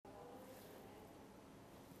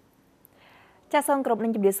ចាសសូមគ្រប់នឹ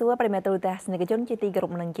ងជម្រាបសួរប្រិយមិត្តទូទាំងស្នេហ៍ជនជាទីគោរ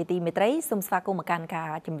ពនិងជាទីមេត្រីសូមស្វាគមន៍មកកាន់ការ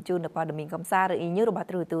ជំរាបជូននៅព័ត៌មានកំសាន្តឬអ៊ីញូរបស់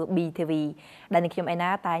ទូរទស្សន៍ BTV ដែលខ្ញុំឯណា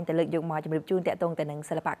តែងតែលើកយកមកជម្រាបជូនតាក់ទងទៅនឹង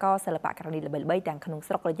សិល្បករសិល្បករនេះល្បីៗទាំងក្នុង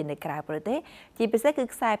ស្រុកและនៅក្រៅប្រទេសជាពិសេសគឺ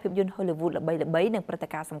ខ្សែភាពយន្ត Hollywood ល្បីៗនិងព្រឹត្តិ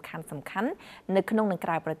ការណ៍សំខាន់ៗនៅក្នុងនិងក្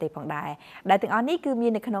រៅប្រទេសផងដែរដែលទាំងអស់នេះគឺមា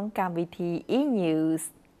ននៅក្នុងកម្មវិធី E-News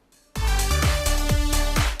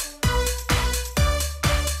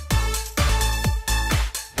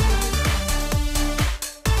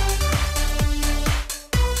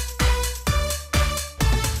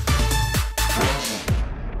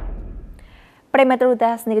ប្រិមត្តរូ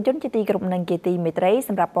តាស្នេហ៍ជនជាទីគោរពនិងជាទីមេត្រីស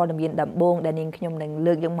ម្រាប់ព័ត៌មានដំបូងដែលនាងខ្ញុំនឹង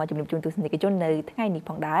លើកយកមកជម្រាបជូនទស្សនិកជននៅថ្ងៃនេះ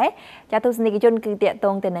ផងដែរចាទស្សនិកជនគឺតាក់ទ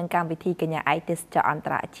ងទៅនឹងកម្មវិធីកញ្ញាឯកទេសចរអន្ត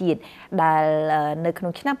រជាតិដែលនៅក្នុ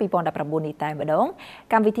ងឆ្នាំ2019នេះតែម្ដង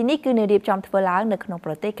កម្មវិធីនេះគឺនឹងរៀបចំធ្វើឡើងនៅក្នុង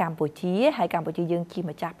ប្រទេសកម្ពុជាហើយកម្ពុជាយើងជា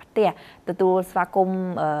ម្ចាស់ផ្ទះទទួលស្វាគមន៍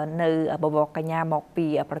នៅបវរកញ្ញាមកពី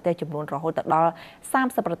ប្រទេសចំនួនរហូតដល់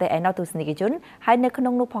30ប្រទេសឯណោះទស្សនិកជនហើយនៅក្នុ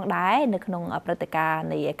ងនោះផងដែរនៅក្នុងព្រឹត្តិការណ៍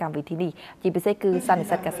នៃកម្មវិធីនេះជាពិសេសគឺសន្និ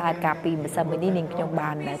សីទកាសែតកាលពីម្សិលមិញនេះនាងខ្ញុំបា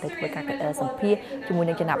នទៅធ្វើការសម្ភាសជាមួយ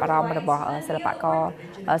នឹងចំណាប់អារម្មណ៍របស់សិល្បករ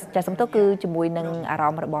ចាសំទោសគឺជាមួយនឹងអារ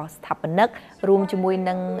ម្មណ៍របស់ស្ថាបនិករួមជាមួយ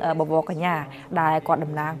នឹងបវរកញ្ញាដែលគាត់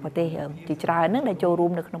តំណាងប្រទេសជាច្រើនហ្នឹងដែលចូលរួ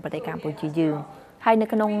មនៅក្នុងប្រទេសកម្ពុជាយើងហើយនៅ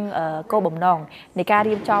ក្នុងគោលបំណងនៃការ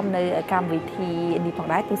រៀបចំនៅកម្មវិធីនេះផង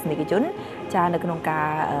ដែរទស្សនិកជនចានៅក្នុងការ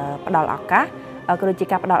ផ្ដល់ឱកាសក៏ដូចជា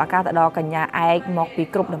ការផ្ដល់ឱកាសទៅដល់កញ្ញាឯកមកពី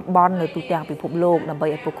គ្រប់តំបន់នៅទូទាំងពិភពលោកដើម្បី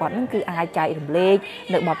ឲ្យពួកគាត់នឹងគឺអាចចែករំលែក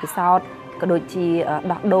នៅបទពិសោធន៍ក៏ដូចជា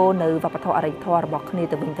ដោះដូរនៅវប្បធម៌អរិយធម៌របស់គ្នា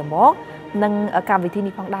ទៅវិញទៅមកនិងកម្មវិធី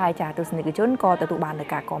នេះផងដែរចាទស្សនិកជនក៏ទទួលបាននូវ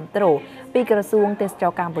ការគ្រប់គ្រងពីក្រសួងទេសច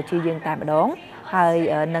រកម្ពុជាយើងតែម្ដងហើយ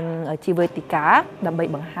នឹងជាវេទិកាដើម្បី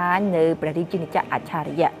បង្ហាញនៅព្រះរាជាណាចក្រអច្ឆ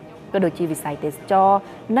រិយៈក៏ដូចជាវិស័យទេសចរ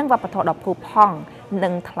និងវប្បធម៌ដ៏ផូរផង់និ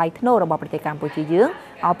ងថ្លៃថ្នូររបស់ប្រទេសកម្ពុជាយើង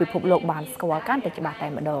ឲ្យពិភពលោកបានស្គាល់កាន់តែច្បាស់តែ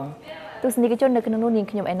ម្ដងទស្សនិកជននៅក្នុងនោះនាង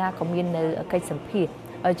ខ្ញុំឯណាក៏មាននៅកិច្ចសម្ភាស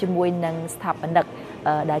ជាមួយនឹងស្ថាបនិក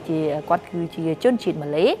ដែលជាគាត់គឺជាជនជាតិម៉ា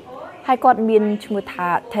ឡេហើយគាត់មានឈ្មោះថា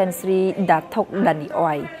Tan Sri Datuk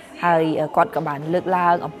Danioi ហើយគាត់ក៏បានលើកឡើ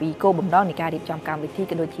ងអំពីគោលបំណងនៃការរៀបចំកម្មវិធី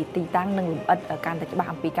ក៏ដូចជាទីតាំងនិងលម្អិតកាន់តែច្បាស់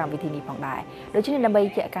អំពីកម្មវិធីនេះផងដែរដូច្នេះដើម្បី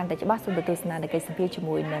ជាកាន់តែច្បាស់សូមទៅទស្សនានៃកិច្ចសម្ភាសជា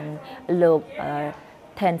មួយនឹងលោក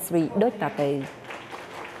Tan Sri ដូចតទៅ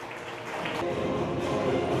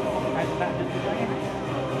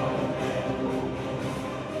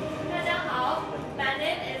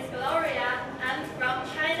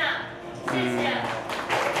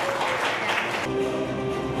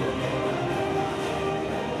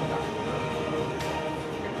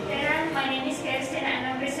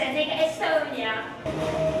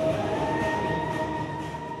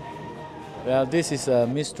Well, this is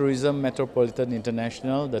Miss Tourism Metropolitan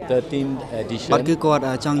International, the 13th edition. បាទគឺគាត់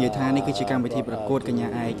ចង់និយាយថានេះគឺជាកម្មវិធីប្រកួតកញ្ញា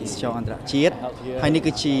ឯកទេសចរអន្តរជាតិហើយនេះ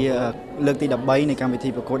គឺជាលើកទី13នៃកម្មវិធី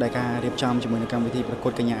ប្រកួតដែលការរៀបចំជាមួយនឹងកម្មវិធីប្រកួ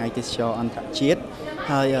តកញ្ញាឯកទេសចរអន្តរជាតិ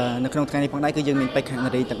ហើយនៅក្នុងថ្ងៃនេះផងដែរគឺយើងមានបេក្ខនា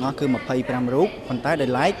រីទាំងអស់គឺ25រូបប៉ុន្តែដោយ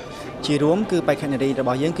ឡែកជារួមគឺបេក្ខនារីរប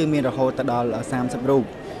ស់យើងគឺមានរហូតដល់30រូប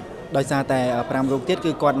ដោយសារតែ5រូបទៀត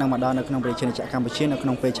គឺគាត់នឹងមកដល់នៅក្នុងប្រជាជាតិកម្ពុជានៅក្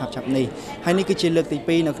នុងពេលឆាប់ៗនេះហើយនេះគឺជាលើកទី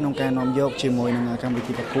2នៅក្នុងការនាំយកជាមួយនឹងកម្មវិ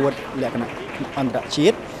ធីប្រកួតលក្ខណៈអន្តរជា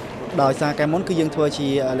តិដោយសារកាលមុនគឺយើងធ្វើជា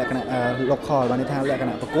លក្ខណៈ local បានន័យថាលក្ខ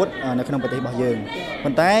ណៈប្រកួតនៅក្នុងប្រទេសរបស់យើង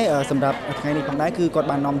ប៉ុន្តែសម្រាប់ថ្ងៃនេះផងដែរគឺគាត់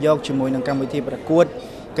បាននាំយកជាមួយនឹងកម្មវិធីប្រកួត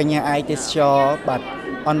កញ្ញាឯកទេសចរបាទ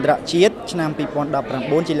អន្តរជាតិឆ្នាំ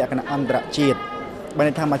2019ជាលក្ខណៈអន្តរជាតិបាន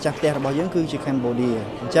ន័យថាម្ចាស់ផ្ទះរបស់យើងគឺជាកម្ពុជា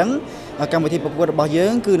អញ្ចឹងកម្មវិធីប្រកួតរបស់យើ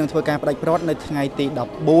ងគឺនឹងធ្វើការផ្ដាច់ព្រាត់នៅថ្ងៃទី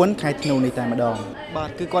14ខែធ្នូនេះតែម្ដងបាទ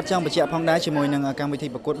គឺគាត់ចង់បញ្ជាក់ផងដែរជាមួយនឹងកម្មវិធី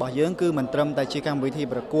ប្រកួតរបស់យើងគឺមិនត្រឹមតែជាកម្មវិធី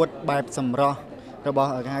ប្រកួតបែបសម្រស់របស់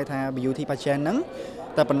គេហៅថា beauty pageant ហ្នឹង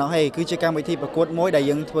តែប៉ុណ្ណោះទេគឺជាកម្មវិធីប្រកួតមួយដែល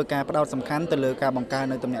យើងធ្វើការផ្ដោតសំខាន់ទៅលើការបង្កើន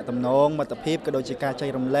នៅទំនាក់ទំនងមិត្តភាពក៏ដូចជាការចែក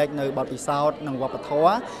រំលែកនៅបទពិសោធន៍និងវប្បធ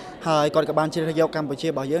ម៌ហើយគាត់ក៏បានជ្រើសរើសយកកម្ពុជា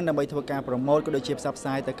របស់យើងដើម្បីធ្វើការប្រម៉ូទក៏ដូចជាផ្សព្វផ្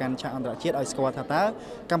សាយទៅកាន់ឆាកអន្តរជាតិឲ្យស្គាល់ថាតើ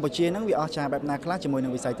កម្ពុជានឹងវាអស្ចារ្យបែបណាខ្លះជាមួយនឹ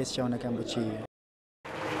ងវិស័យទេសចរនៅកម្ពុជា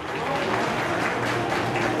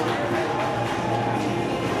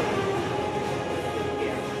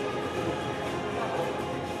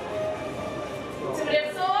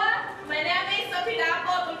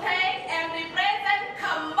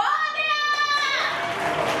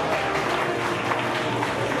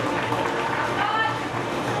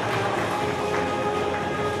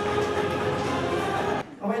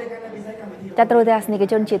ចាត់ទ្រទស្សនិក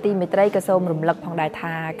ជនជាទីមេត្រីក៏សូមរំលឹកផងដែរ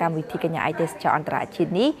ថាកម្មវិធីកញ្ញាឯកទេសចរអន្តរជា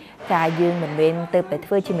តិនេះចាយើងមិនមែនទៅតែ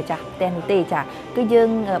ធ្វើជាម្ចាស់ផ្ទះនោះទេចាគឺយើង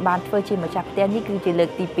បានធ្វើជាម្ចាស់ផ្ទះនេះគឺជាលើក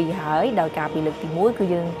ទី2ហើយដោយការពីលើកទី1គឺ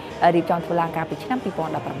យើងរៀបចំធ្វើឡើងកាលពីឆ្នាំ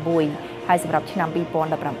2019 ហើយសម្រាប់ឆ្នាំ2019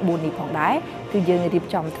នេះផងដែរគឺយើងរៀប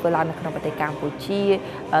ចំធ្វើឡើងនៅក្នុងប្រទេសកម្ពុជា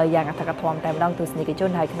យ៉ាងអធិកអធមតែម្ដងទស្សនិកជន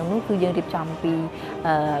ហើយក្នុងនោះគឺយើងរៀបចំពី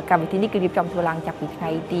កម្មវិធីនេះគឺរៀបចំធ្វើឡើងចាប់ពីថ្ងៃ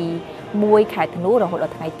ទី1ខែធ្នូរហូតដ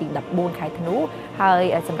ល់ថ្ងៃទី14ខែធ្នូហើយ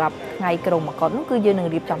សម្រាប់ថ្ងៃក្រុមមកុដនោះគឺយើងនឹង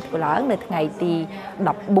រៀបចំធ្វើឡើងនៅថ្ងៃទី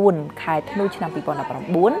14ខែធ្នូឆ្នាំ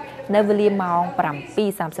2019នៅវេលាម៉ោង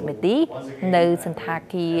 7:30 នាទីនៅសន្តា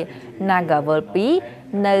គារ Nagavel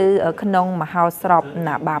 2នៅក្នុងមហោស្រព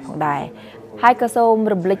ណាបាផងដែរហើយក៏សូម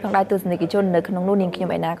រំលឹកផងដែរទស្សនិកជននៅក្នុងនោះនាងខ្ញុំ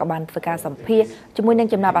ឯណាក៏បានធ្វើការសម្ភាសជាមួយនឹង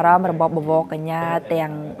ចំណាប់អារម្មណ៍របស់បវរកញ្ញាទាំ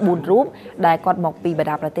ង4រូបដែលគាត់មកពីបណ្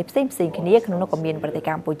ដាប្រទេសផ្សេងៗគ្នាក្នុងនោះក៏មានប្រទេសក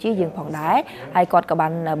ម្ពុជាយើងផងដែរហើយគាត់ក៏បា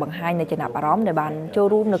នបង្ហាញនៅចំណាប់អារម្មណ៍ដែលបានចូល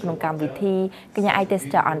រួមនៅក្នុងកម្មវិធីកញ្ញាឯកទេស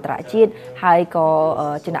ចរអន្តរជាតិហើយក៏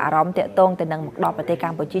ចំណាប់អារម្មណ៍តាក់ទងទៅនឹងមកដល់ប្រទេសក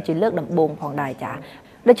ម្ពុជាជាលើកដំបូងផងដែរចា៎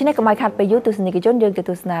ដូច្នេះកុំឲ្យខាត់ពេលយូរទស្សនិកជនយើងទៅ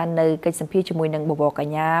ទស្សនានៅកិច្ចសម្ភាសជាមួយនឹងបវរក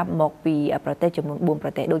ញ្ញាមកពីប្រទេសចំនួន4ប្រ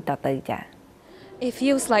ទេសដូចតទៅចា៎It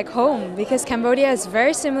feels like home because Cambodia is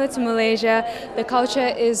very similar to Malaysia. The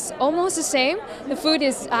culture is almost the same. The food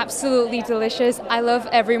is absolutely delicious. I love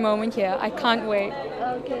every moment here. I can't wait.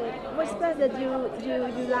 Okay. What's best that you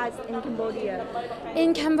like in Cambodia? In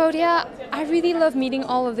Cambodia, I really love meeting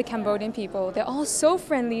all of the Cambodian people. They're all so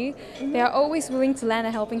friendly. They are always willing to lend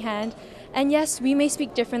a helping hand. And yes, we may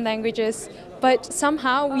speak different languages, but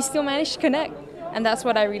somehow we still manage to connect. And that's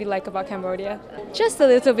what I really like about Cambodia. Just a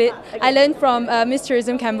little bit. Okay. I learned from Miss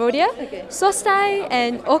Tourism Cambodia, Sostai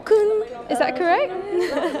and Okun. Is that correct?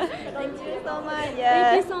 Thank you so much. Yeah.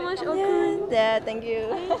 Thank you so much, Okun. Yeah, thank you.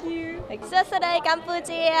 Thank you. Sosai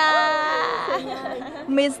Cambodia.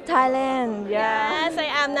 Miss Thailand. Yes, I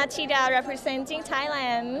am Nachida representing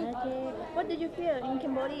Thailand. Okay. What did you feel in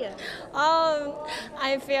Cambodia?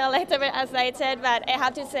 I feel a little bit excited, but I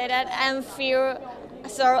have to say that I feel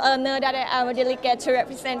so honored that I am really get to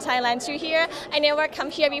represent Thailand to here. I never come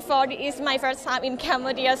here before. This is my first time in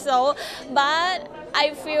Cambodia, but I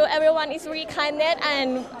feel everyone is really kind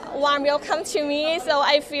and warm welcome to me, so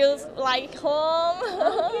I feel like home.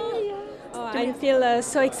 I feel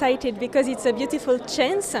so excited because it's a beautiful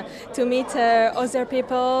chance to meet other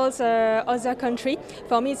peoples, other country.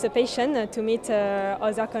 For me, it's a passion to meet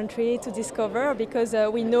other country, to discover because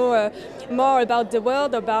we know more about the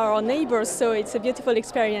world, about our neighbors. So it's a beautiful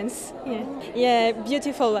experience. Yeah,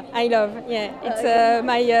 beautiful. I love. Yeah, it's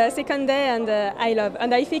my second day, and I love.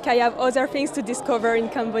 And I think I have other things to discover in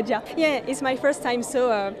Cambodia. Yeah, it's my first time,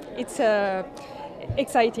 so it's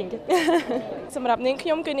exciting. សម្រាប់នាងខ្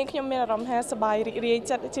ញុំគឺនាងខ្ញុំមានអារម្មណ៍ថាសប្បាយរីករាយ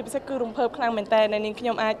ចិត្តជាពិសេសគឺរំភើបខ្លាំងមែនតើនាងខ្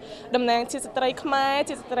ញុំអាចតំណាងជាស្ត្រីខ្មែរ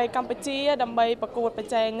ជាស្ត្រីកម្ពុជាដើម្បីប្រកួតប្រ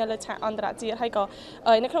ជែងនៅលើឆាកអន្តរជាតិហើយក៏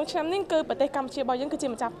នៅក្នុងឆ្នាំនេះគឺប្រទេសកម្ពុជារបស់យើងគឺជា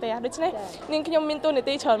ម្ចាស់ផ្ទះដូច្នេះនាងខ្ញុំមានតួនា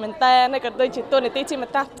ទីច្រើនមែនតើហើយក៏ដូចជាតួនាទីជា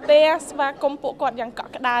ម្ចាស់ផ្ទះស្វាគមន៍ពួកគាត់យ៉ាងក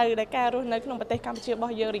ក់ក្ដៅដែលការរស់នៅក្នុងប្រទេសកម្ពុជារប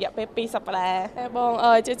ស់យើងរយៈពេល2សប្តាហ៍តែបង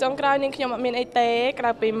ជាចុងក្រោយនាងខ្ញុំអត់មានអីទេក្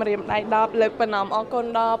រៅពីម្រាមដៃ10លើកបណ្ណំអរគុណ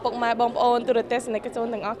ដល់ពុកម៉ែបងប្អូនទូរទស្សនិកជន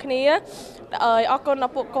ទាំងអស់គ្នាអរគុណដ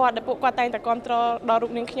ល់ពួកគាត់ដែលពួកគាត់តែងតែគាំទ្រដល់រូ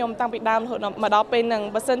បនាងខ្ញុំតាំងពីដើមរហូតមកដល់ពេលហ្នឹង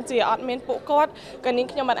បើសិនជាអត់មានពួកគាត់ក៏នាង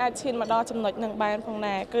ខ្ញុំអាចឈានមកដល់ចំណុចហ្នឹងបានផង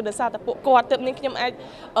ដែរគឺដោយសារតែពួកគាត់ទើបនាងខ្ញុំអាច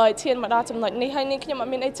ឈានមកដល់ចំណុចនេះហើយនាងខ្ញុំអ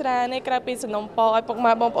ត់មានអីច្រើនទេក្រៅពីសំណូមពរឲ្យពុក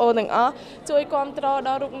ម៉ែបងប្អូនទាំងអស់ជួយគាំទ្រដ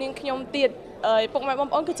ល់រូបនាងខ្ញុំទៀតពុកម៉ែបង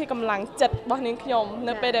ប្អូនគឺជាកម្លាំងចិត្តរបស់នាងខ្ញុំ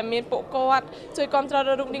នៅពេលដែលមានពួកគាត់ជួយគាំទ្រដ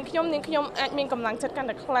ល់រូបនាងខ្ញុំអាចមានកម្លាំងចិត្តកាន់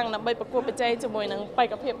តែខ្លាំងដើម្បីប្រកួតប្រជែងជាមួយនឹងបេ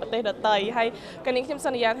ក្ខភាពប្រទេសដទៃហើយក៏នាងខ្ញុំស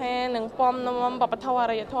ន្យាថានឹងពំនាំវប្បធម៌អ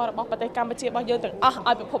រិយធម៌របស់ប្រទេសកម្ពុជារបស់យើងទាំងអស់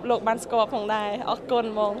ឲ្យពិភពលោកបានស្គាល់ផងដែរអរគុណ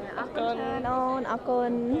បងអរគុណអូនអរគុ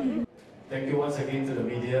ណ Thank you once again to the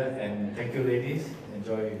media and thank you ladies.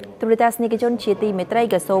 Enjoy your ទូរទស្សនិកជនជាទីមេត្រី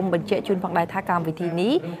ក៏សូមបញ្ជាក់ជូនផងដែរថាកម្មវិធី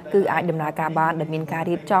នេះគឺអាចដំណើរការបានដោយមានការ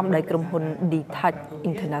រៀបចំដោយក្រុមហ៊ុន D-Touch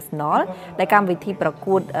International ដែលកម្មវិធីប្រ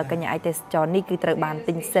កួតកញ្ញាឯកទេសចរនេះគឺត្រូវបាន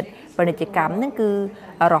ទិញសិទ្ធិពាណិជ្ជកម្មនឹងគឺ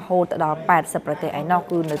រហូតដល់80ប្រទេសឯណោះ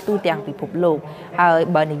គឺនៅទូទាំងពិភពលោកហើយ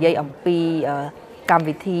បើនិយាយអំពីកម្ម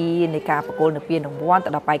វិធីនៃការប្រកួតនៅពានរង្វាន់ទៅ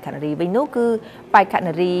ដល់បេក្ខនារីវិញនោះគឺបេក្ខ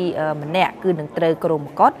នារីម្នាក់គឺនឹងត្រូវក្រុម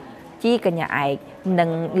កុដជាកញ្ញាឯកនិង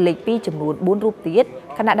លេខ2ចំនួន4រូបទៀត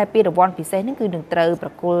ខណៈដែលពានរង្វាន់ពិសេសនេះគឺនឹងត្រូវប្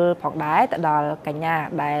រគល់ផងដែរទៅដល់កញ្ញា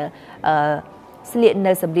ដែលស្លៀក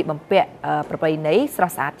នៅសម្លៀកបំពាក់ប្រពៃណីស្រ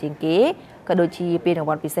ស់ស្អាតជាងគេក៏ដូចជាពានរង្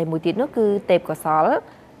វាន់ពិសេសមួយទៀតនោះគឺទេពកោសល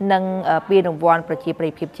និងពានរង្វាន់ប្រជាប្រិ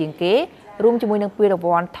យភាពជាងគេរួមជាមួយនឹងពានរង្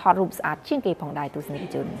វាន់ថតរូបស្អាតជាងគេផងដែរទស្សនិក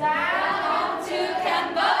ជន